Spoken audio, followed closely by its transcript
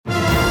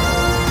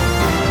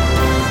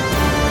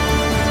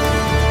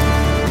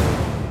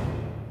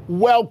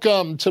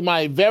welcome to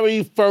my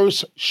very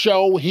first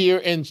show here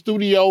in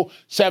Studio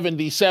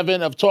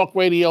 77 of Talk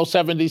Radio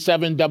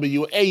 77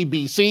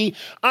 WABC.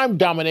 I'm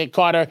Dominic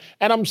Carter,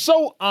 and I'm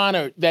so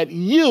honored that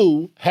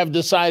you have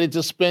decided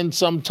to spend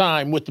some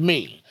time with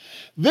me.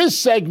 This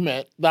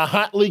segment, the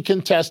hotly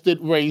contested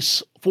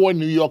race for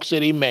New York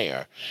City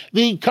mayor.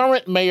 The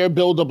current mayor,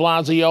 Bill de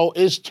Blasio,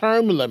 is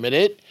term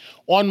limited.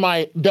 On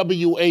my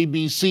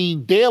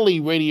WABC daily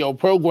radio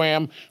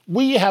program,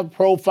 we have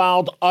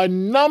profiled a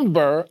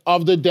number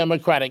of the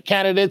Democratic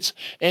candidates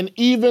and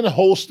even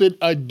hosted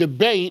a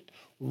debate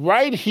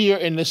right here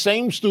in the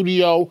same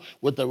studio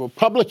with the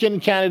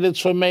Republican candidates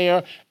for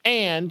mayor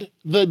and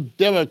the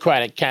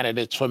Democratic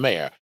candidates for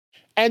mayor.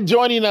 And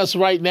joining us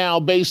right now,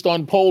 based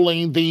on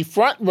polling, the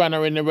front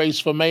runner in the race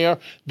for mayor,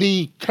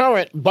 the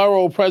current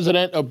borough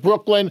president of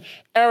Brooklyn,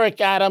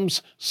 Eric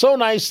Adams. So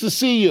nice to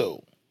see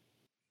you.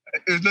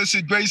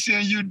 Listen, great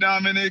seeing you,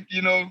 Dominic.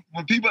 You know,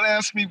 when people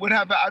ask me what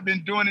have I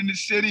been doing in the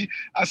city,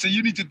 I say,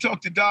 you need to talk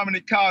to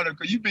Dominic Carter,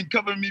 because you've been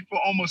covering me for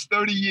almost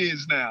 30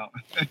 years now.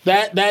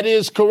 That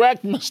is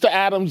correct, Mr.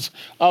 Adams.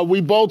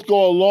 We both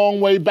go a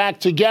long way back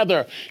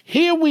together.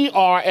 Here we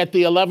are at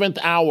the 11th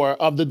hour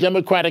of the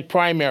Democratic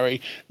primary.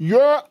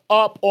 You're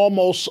up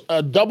almost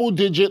a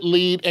double-digit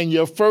lead in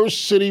your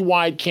first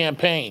citywide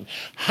campaign.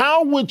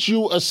 How would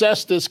you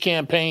assess this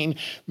campaign,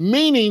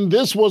 meaning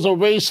this was a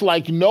race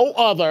like no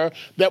other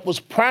that was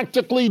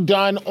practically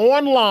done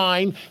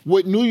online,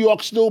 with New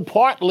York still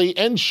partly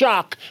in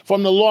shock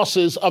from the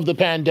losses of the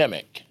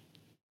pandemic?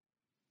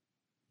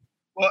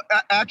 Well,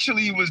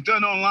 actually, it was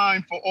done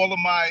online for all of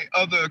my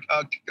other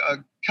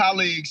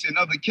colleagues and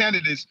other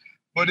candidates,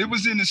 but it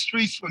was in the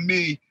streets for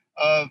me.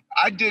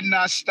 I did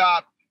not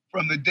stop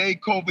from the day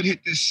COVID hit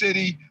this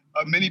city.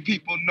 Many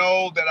people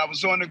know that I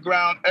was on the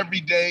ground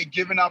every day,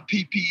 giving out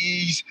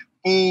PPEs,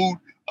 food,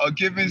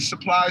 giving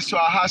supplies to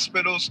our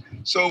hospitals.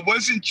 So it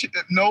wasn't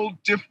no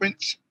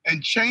difference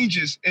and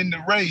changes in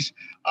the race.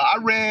 I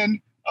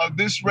ran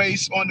this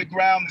race on the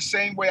ground the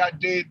same way I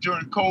did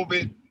during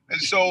COVID.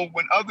 And so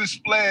when others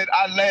fled,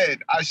 I led.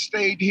 I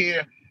stayed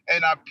here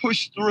and I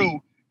pushed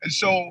through. And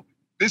so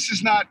this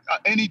is not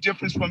any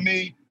difference for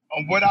me.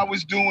 What I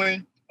was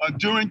doing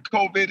during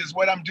COVID is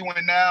what I'm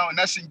doing now, and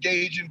that's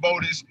engaging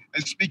voters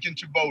and speaking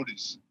to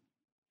voters.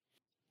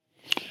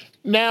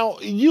 Now,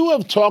 you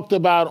have talked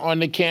about on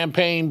the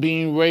campaign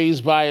being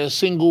raised by a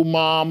single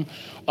mom.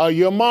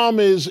 Your mom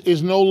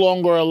is no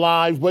longer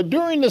alive, but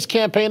during this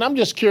campaign, I'm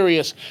just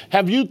curious,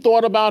 have you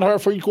thought about her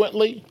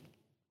frequently?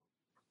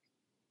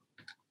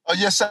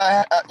 Yes,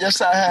 I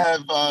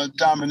have,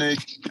 Dominic,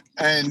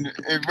 and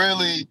it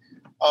really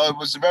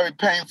was a very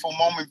painful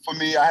moment for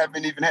me. I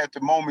haven't even had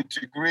the moment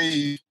to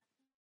grieve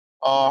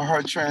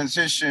her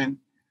transition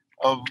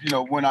of,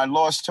 when I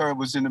lost her. It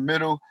was in the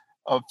middle,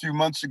 a few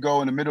months ago,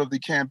 in the middle of the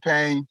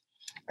campaign,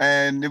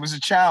 and it was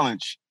a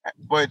challenge.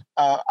 But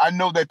I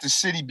know that the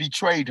city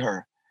betrayed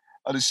her.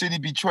 The city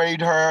betrayed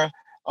her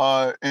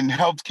in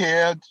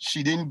healthcare.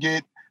 She didn't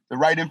get the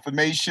right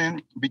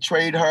information,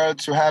 betrayed her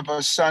to have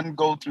her son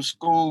go through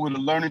school with a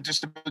learning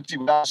disability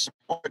without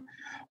support,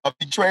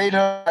 betrayed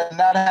her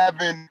not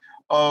having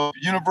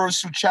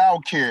universal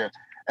child care.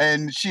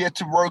 And she had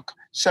to work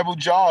several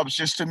jobs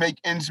just to make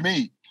ends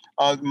meet.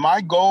 My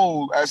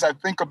goal, as I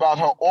think about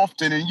her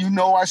often, and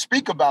I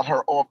speak about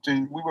her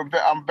often,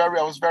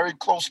 I was very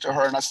close to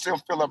her, and I still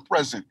feel her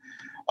present.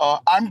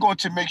 I'm going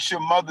to make sure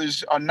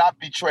mothers are not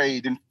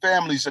betrayed and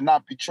families are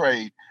not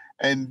betrayed.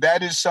 And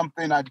that is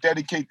something I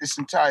dedicate this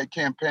entire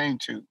campaign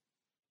to.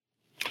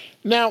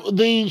 Now,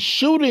 the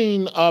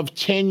shooting of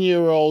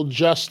 10-year-old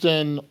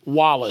Justin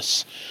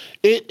Wallace,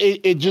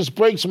 it just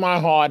breaks my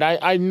heart.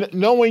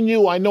 Knowing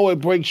you, I know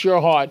it breaks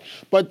your heart.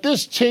 But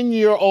this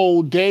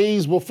 10-year-old,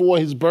 days before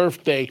his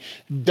birthday,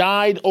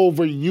 died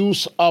over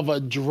use of a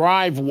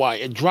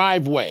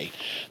driveway.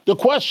 The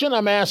question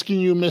I'm asking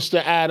you,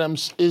 Mr.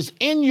 Adams, is,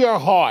 in your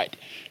heart,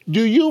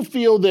 do you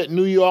feel that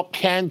New York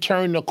can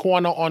turn the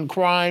corner on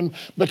crime?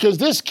 Because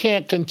this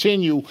can't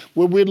continue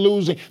where we're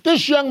losing.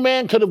 This young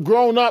man could have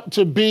grown up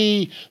to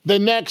be the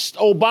next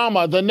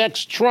Obama, the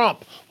next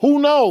Trump. Who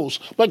knows?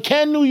 But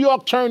can New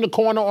York turn the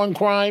corner on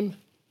crime?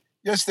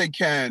 Yes, they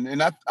can.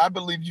 And I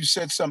believe you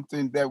said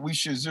something that we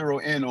should zero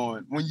in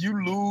on. When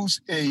you lose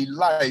a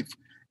life,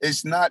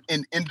 it's not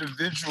an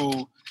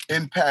individual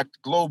impact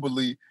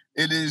globally.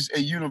 It is a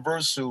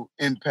universal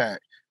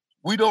impact.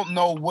 We don't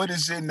know what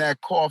is in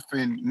that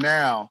coffin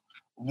now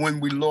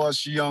when we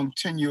lost young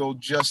 10-year-old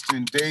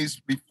Justin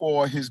days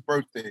before his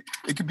birthday.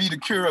 It could be the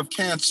cure of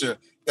cancer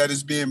that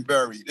is being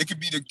buried. It could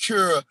be the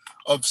cure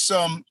of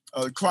some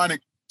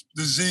chronic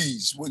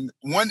disease. When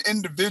one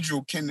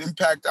individual can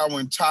impact our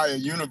entire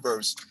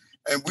universe.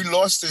 And we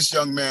lost this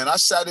young man. I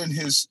sat in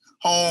his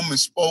home and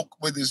spoke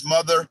with his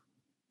mother,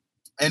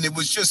 and it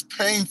was just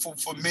painful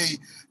for me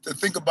to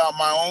think about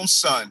my own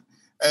son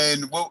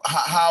and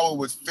how it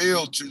would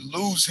feel to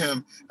lose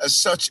him at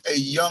such a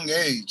young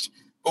age.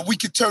 But we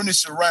could turn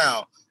this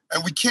around,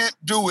 and we can't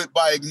do it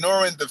by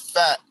ignoring the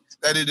fact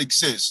that it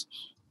exists.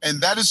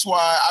 And that is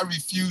why I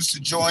refuse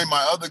to join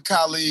my other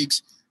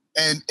colleagues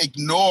and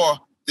ignore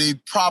the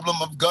problem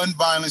of gun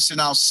violence in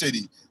our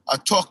city. I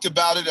talked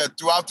about it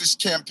throughout this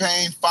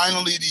campaign.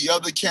 Finally, the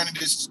other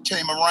candidates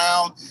came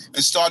around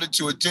and started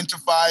to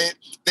identify it.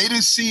 They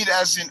didn't see it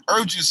as an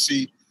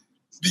urgency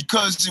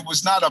because it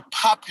was not a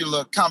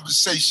popular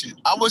conversation.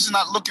 I was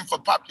not looking for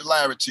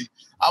popularity.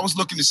 I was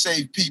looking to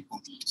save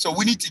people. So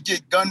we need to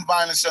get gun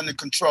violence under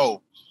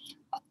control.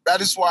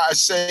 That is why I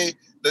say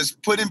let's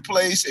put in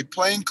place a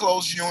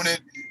plainclothes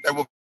unit that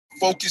will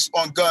focus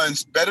on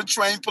guns, better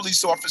trained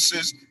police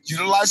officers,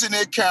 utilizing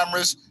their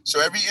cameras so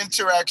every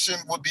interaction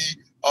will be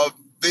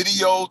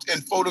videoed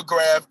and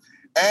photographed,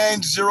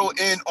 and zero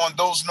in on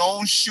those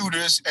known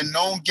shooters and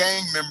known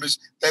gang members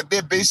that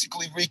they're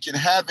basically wreaking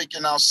havoc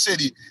in our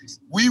city.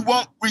 We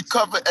won't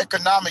recover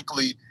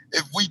economically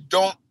if we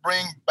don't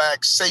bring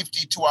back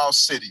safety to our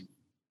city.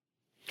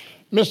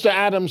 Mr.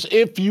 Adams,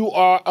 if you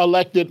are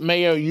elected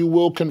mayor, you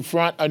will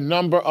confront a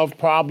number of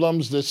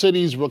problems. The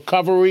city's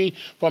recovery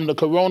from the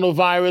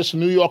coronavirus.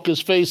 New York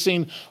is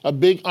facing a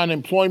big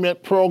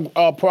unemployment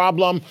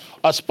problem,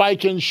 a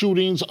spike in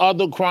shootings,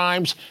 other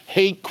crimes,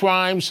 hate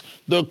crimes,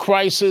 the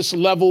crisis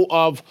level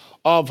of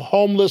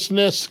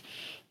homelessness.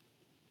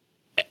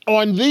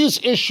 On these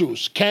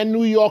issues, can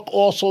New York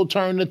also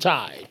turn the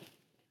tide?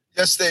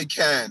 Yes, they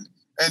can.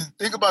 And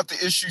think about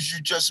the issues you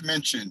just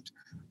mentioned.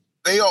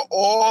 They are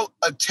all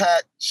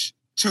attached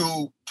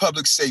to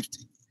public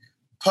safety.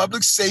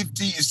 Public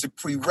safety is the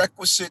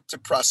prerequisite to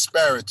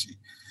prosperity.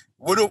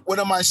 What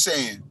am I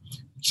saying?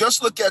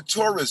 Just look at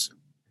tourism.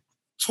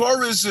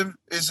 Tourism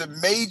is a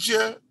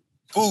major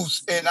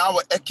boost in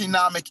our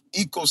economic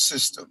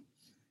ecosystem.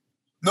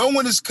 No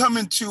one is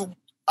coming to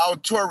our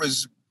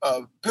tourism.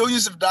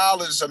 Billions of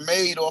dollars are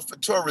made off of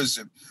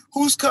tourism.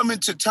 Who's coming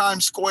to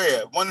Times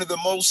Square, one of the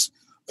most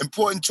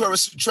important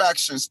tourist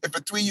attractions, if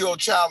a 3-year-old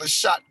child is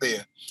shot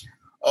there?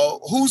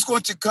 Who's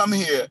going to come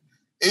here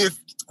if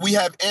we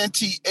have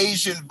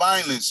anti-Asian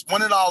violence?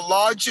 One of our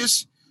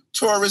largest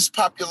tourist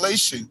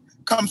population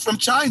comes from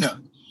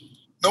China.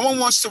 No one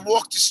wants to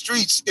walk the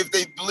streets if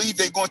they believe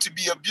they're going to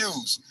be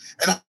abused.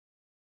 And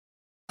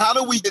how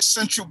do we get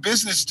Central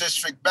Business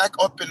District back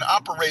up and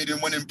operating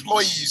when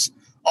employees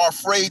are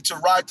afraid to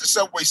ride the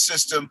subway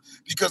system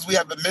because we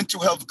have a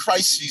mental health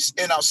crisis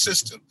in our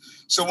system?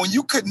 So when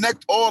you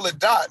connect all the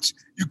dots,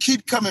 you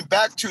keep coming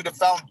back to the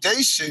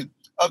foundation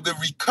of the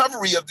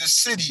recovery of this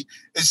city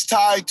is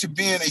tied to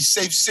being a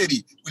safe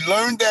city. We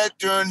learned that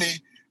during the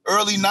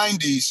early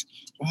 90s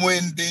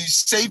when the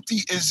safety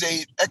is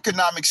an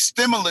economic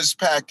stimulus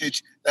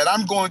package that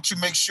I'm going to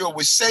make sure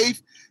we're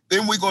safe.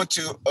 Then we're going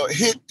to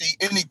hit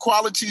the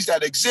inequalities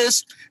that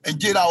exist and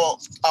get our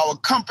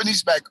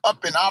companies back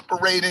up and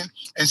operating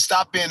and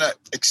stop being an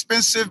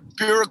expensive,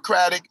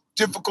 bureaucratic,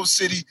 difficult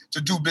city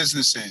to do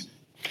business in.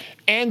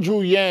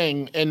 Andrew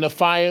Yang, in the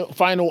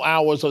final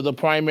hours of the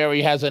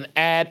primary, has an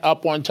ad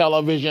up on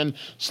television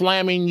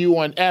slamming you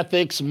on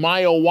ethics.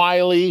 Maya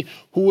Wiley,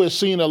 who has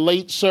seen a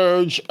late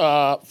surge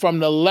from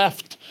the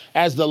left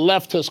as the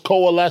left has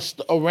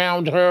coalesced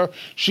around her,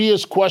 she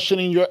is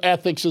questioning your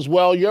ethics as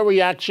well. Your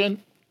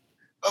reaction?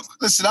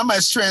 Listen, I'm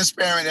as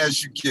transparent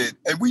as you get.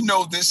 And we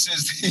know these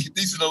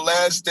are the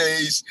last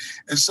days.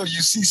 And so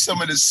you see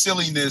some of the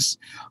silliness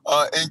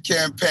in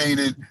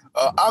campaigning.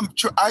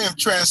 I am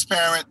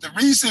transparent. The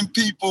reason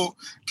people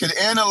can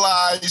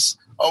analyze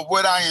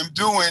what I am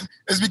doing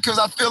is because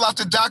I fill out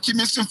the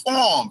documents and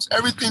forms.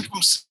 Everything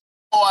from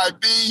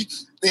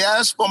OIB, they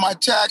asked for my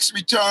tax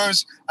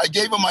returns. I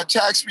gave them my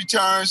tax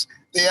returns.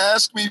 They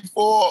asked me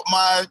for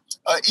my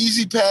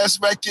Easy Pass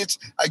records.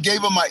 I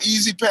gave them my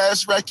Easy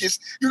Pass records.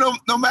 You know,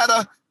 no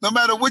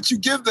matter what you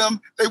give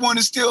them, they want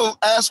to still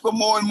ask for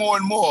more and more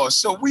and more.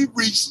 So we've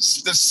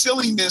reached the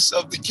silliness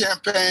of the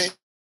campaign.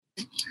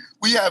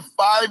 We have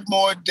 5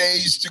 more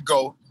days to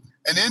go.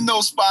 And in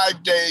those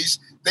 5 days,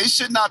 they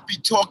should not be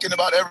talking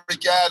about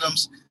Eric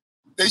Adams.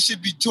 They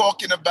should be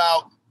talking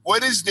about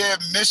what is their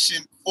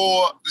mission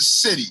for the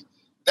city.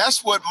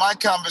 That's what my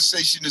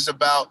conversation is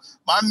about.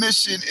 My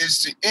mission is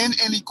to end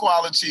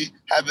inequality,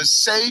 have a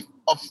safe,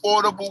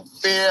 affordable,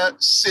 fair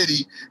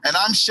city. And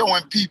I'm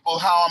showing people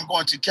how I'm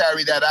going to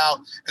carry that out.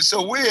 And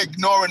so we're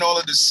ignoring all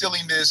of the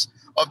silliness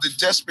of the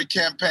desperate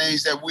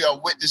campaigns that we are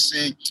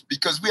witnessing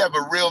because we have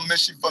a real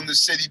mission from the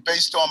city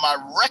based on my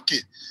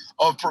record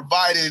of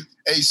providing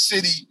a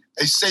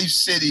safe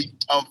city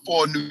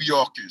for New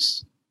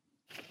Yorkers.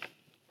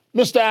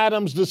 Mr.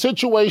 Adams, the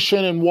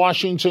situation in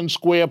Washington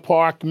Square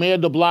Park, Mayor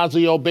de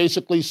Blasio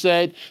basically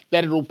said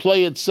that it'll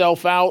play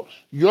itself out.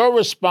 Your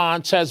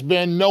response has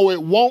been, no,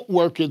 it won't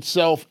work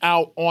itself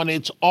out on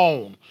its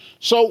own.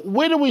 So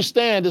where do we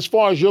stand as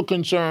far as you're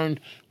concerned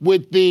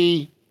with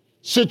the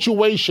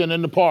situation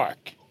in the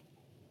park?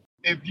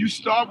 If you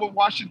start with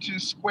Washington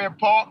Square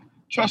Park,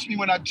 trust me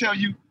when I tell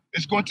you,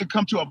 it's going to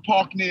come to a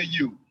park near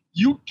you.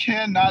 You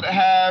cannot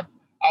have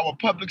our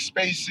public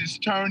spaces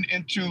turned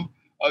into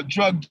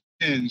drug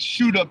dens,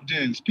 shoot-up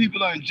dens.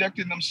 People are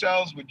injecting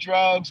themselves with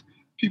drugs.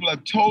 People are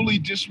totally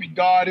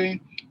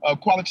disregarding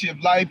quality of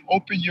life,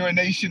 open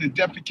urination and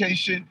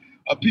defecation.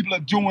 People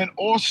are doing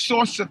all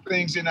sorts of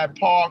things in that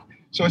park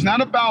So it's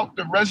not about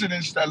the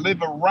residents that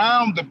live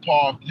around the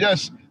park.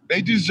 Yes,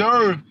 they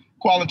deserve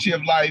quality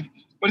of life,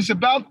 but it's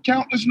about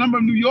countless number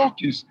of New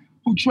Yorkers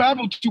who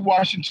travel to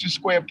Washington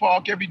Square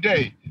Park every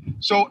day.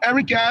 So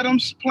Eric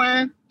Adams'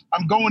 plan,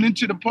 I'm going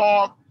into the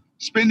park,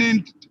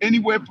 spending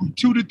anywhere from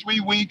 2 to 3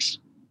 weeks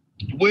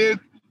with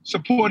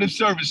supportive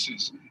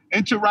services,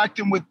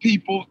 interacting with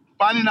people,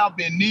 finding out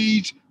their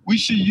needs. We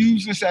should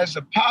use this as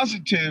a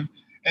positive,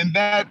 and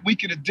that we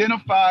can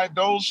identify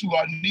those who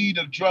are in need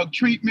of drug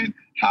treatment,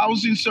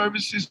 housing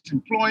services,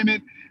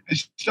 employment, and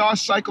start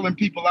cycling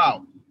people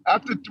out.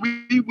 After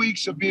 3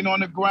 weeks of being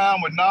on the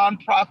ground with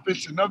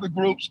nonprofits and other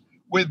groups,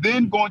 we're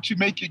then going to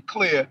make it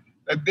clear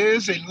that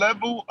there's a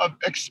level of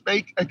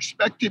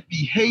expected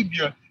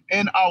behavior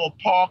in our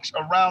parks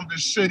around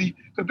this city,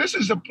 because this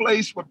is a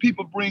place where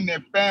people bring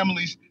their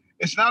families.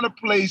 It's not a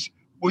place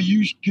where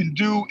you can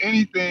do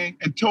anything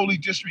and totally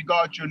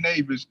disregard your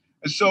neighbors.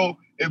 And so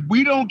if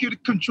we don't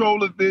get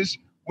control of this,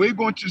 we're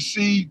going to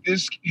see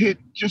this hit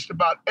just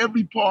about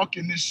every park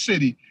in this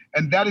city.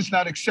 And that is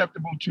not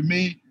acceptable to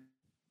me.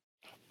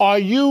 Are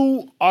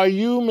you,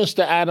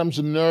 Mr. Adams,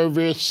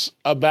 nervous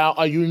about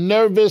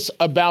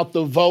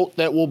the vote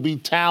that will be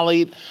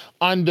tallied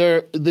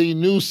under the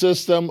new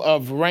system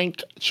of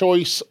ranked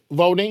choice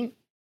voting?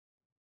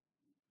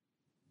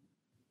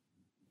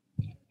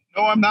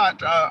 No, I'm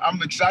not.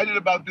 I'm excited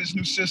about this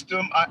new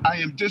system. I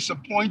am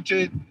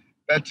disappointed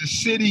that the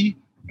city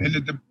and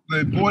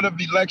the Board of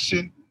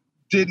Election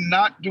did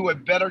not do a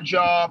better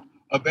job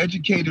of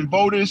educating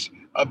voters,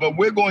 but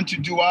we're going to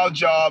do our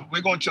job.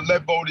 We're going to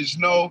let voters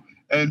know.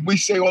 And we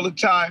say all the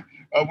time,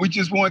 we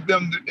just want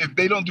them, if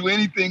they don't do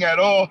anything at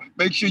all,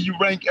 make sure you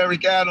rank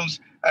Eric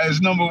Adams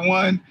as number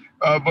one.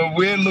 But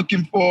we're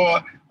looking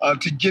for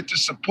to get the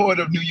support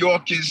of New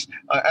Yorkers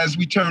as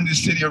we turn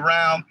this city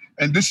around.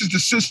 And this is the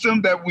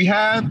system that we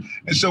have.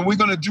 And so we're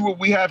going to do what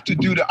we have to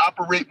do to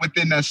operate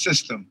within that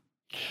system.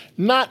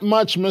 Not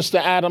much, Mr.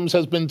 Adams,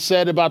 has been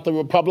said about the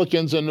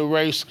Republicans in the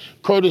race,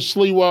 Curtis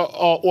Sliwa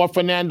or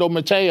Fernando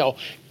Mateo.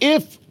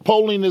 If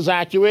polling is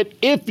accurate,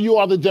 if you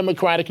are the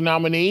Democratic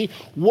nominee,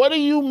 what do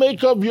you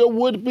make of your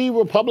would-be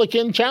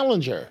Republican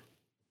challenger?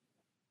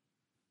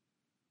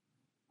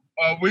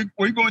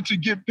 We're going to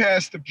get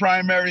past the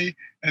primary,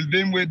 and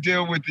then we'll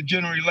deal with the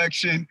general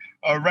election.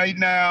 Right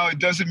now, it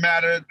doesn't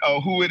matter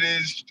who it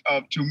is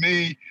to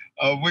me.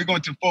 We're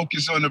going to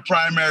focus on the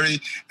primary,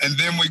 and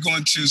then we're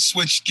going to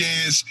switch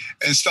gears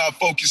and start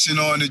focusing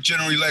on the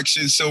general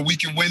election so we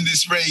can win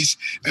this race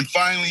and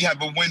finally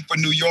have a win for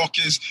New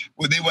Yorkers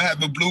where they will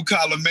have a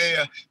blue-collar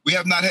mayor. We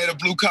have not had a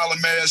blue-collar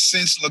mayor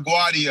since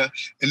LaGuardia,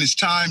 and it's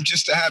time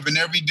just to have an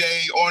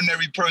everyday,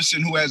 ordinary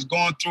person who has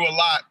gone through a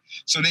lot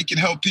so they can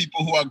help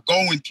people who are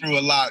going through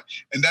a lot.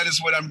 And that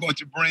is what I'm going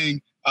to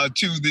bring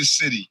to this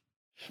city.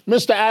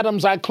 Mr.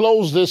 Adams, I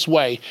close this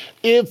way.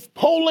 If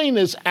polling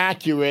is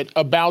accurate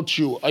about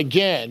you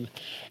again,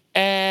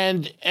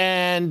 and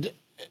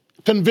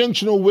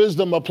conventional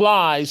wisdom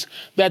applies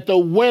that the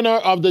winner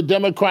of the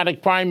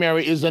Democratic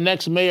primary is the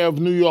next mayor of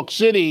New York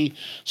City,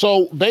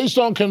 so based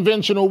on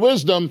conventional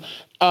wisdom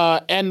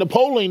and the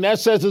polling, that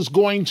says it's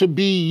going to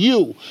be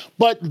you.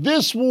 But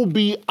this will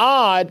be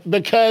odd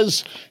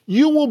because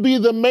you will be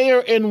the mayor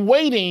in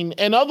waiting.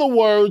 In other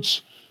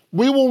words,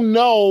 we will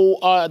know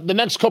the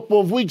next couple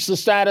of weeks the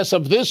status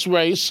of this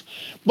race,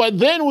 but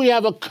then we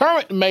have a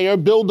current mayor,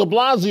 Bill de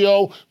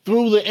Blasio,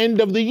 through the end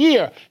of the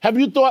year. Have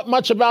you thought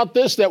much about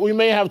this, that we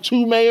may have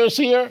two mayors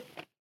here?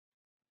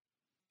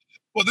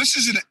 Well, this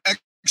is an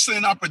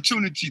excellent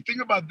opportunity.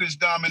 Think about this,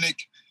 Dominic.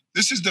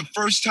 This is the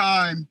first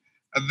time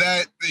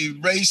that the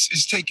race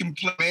is taking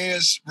place,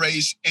 mayor's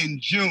race in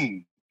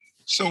June.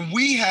 So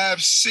we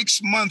have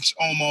 6 months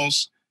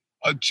almost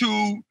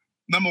to,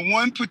 number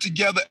one, put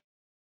together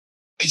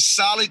a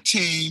solid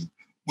team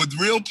with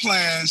real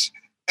plans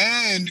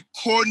and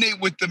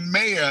coordinate with the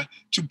mayor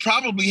to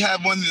probably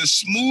have one of the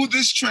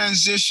smoothest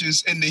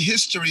transitions in the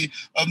history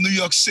of New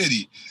York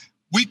City.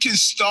 We can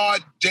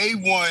start day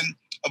one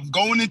of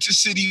going into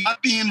city,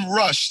 not being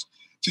rushed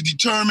to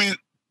determine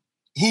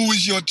who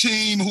is your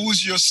team, who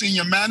is your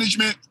senior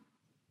management,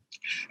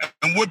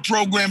 and what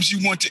programs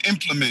you want to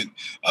implement.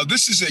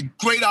 This is a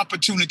great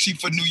opportunity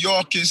for New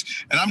Yorkers,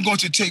 and I'm going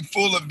to take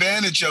full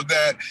advantage of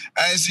that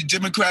as the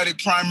Democratic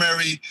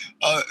primary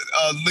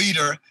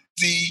leader,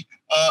 the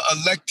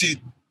elected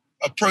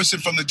person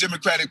from the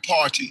Democratic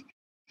Party.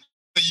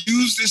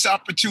 Use this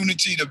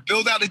opportunity to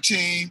build out a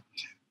team,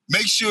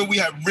 make sure we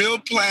have real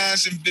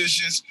plans and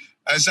visions,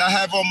 as I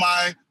have on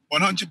my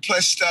 100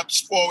 plus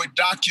steps forward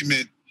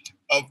document.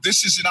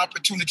 This is an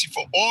opportunity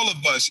for all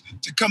of us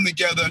to come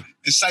together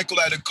and cycle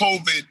out of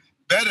COVID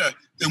better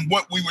than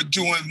what we were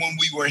doing when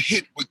we were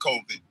hit with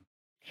COVID.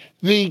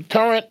 The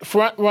current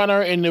front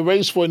runner in the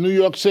race for New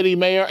York City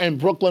Mayor and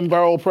Brooklyn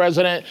Borough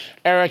President,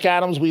 Eric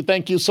Adams, we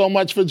thank you so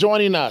much for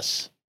joining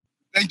us.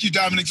 Thank you,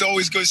 Dominic. It's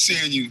always good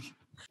seeing you.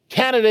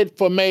 Candidate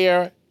for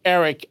Mayor,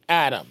 Eric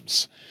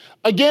Adams.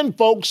 Again,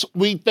 folks,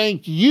 we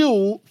thank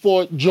you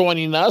for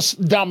joining us.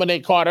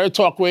 Dominic Carter,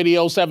 Talk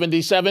Radio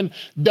 77,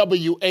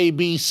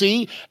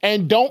 WABC.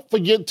 And don't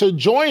forget to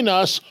join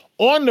us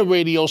on the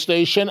radio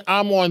station.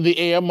 I'm on the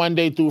air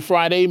Monday through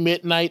Friday,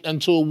 midnight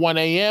until 1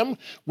 a.m.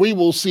 We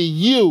will see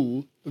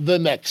you the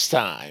next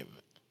time.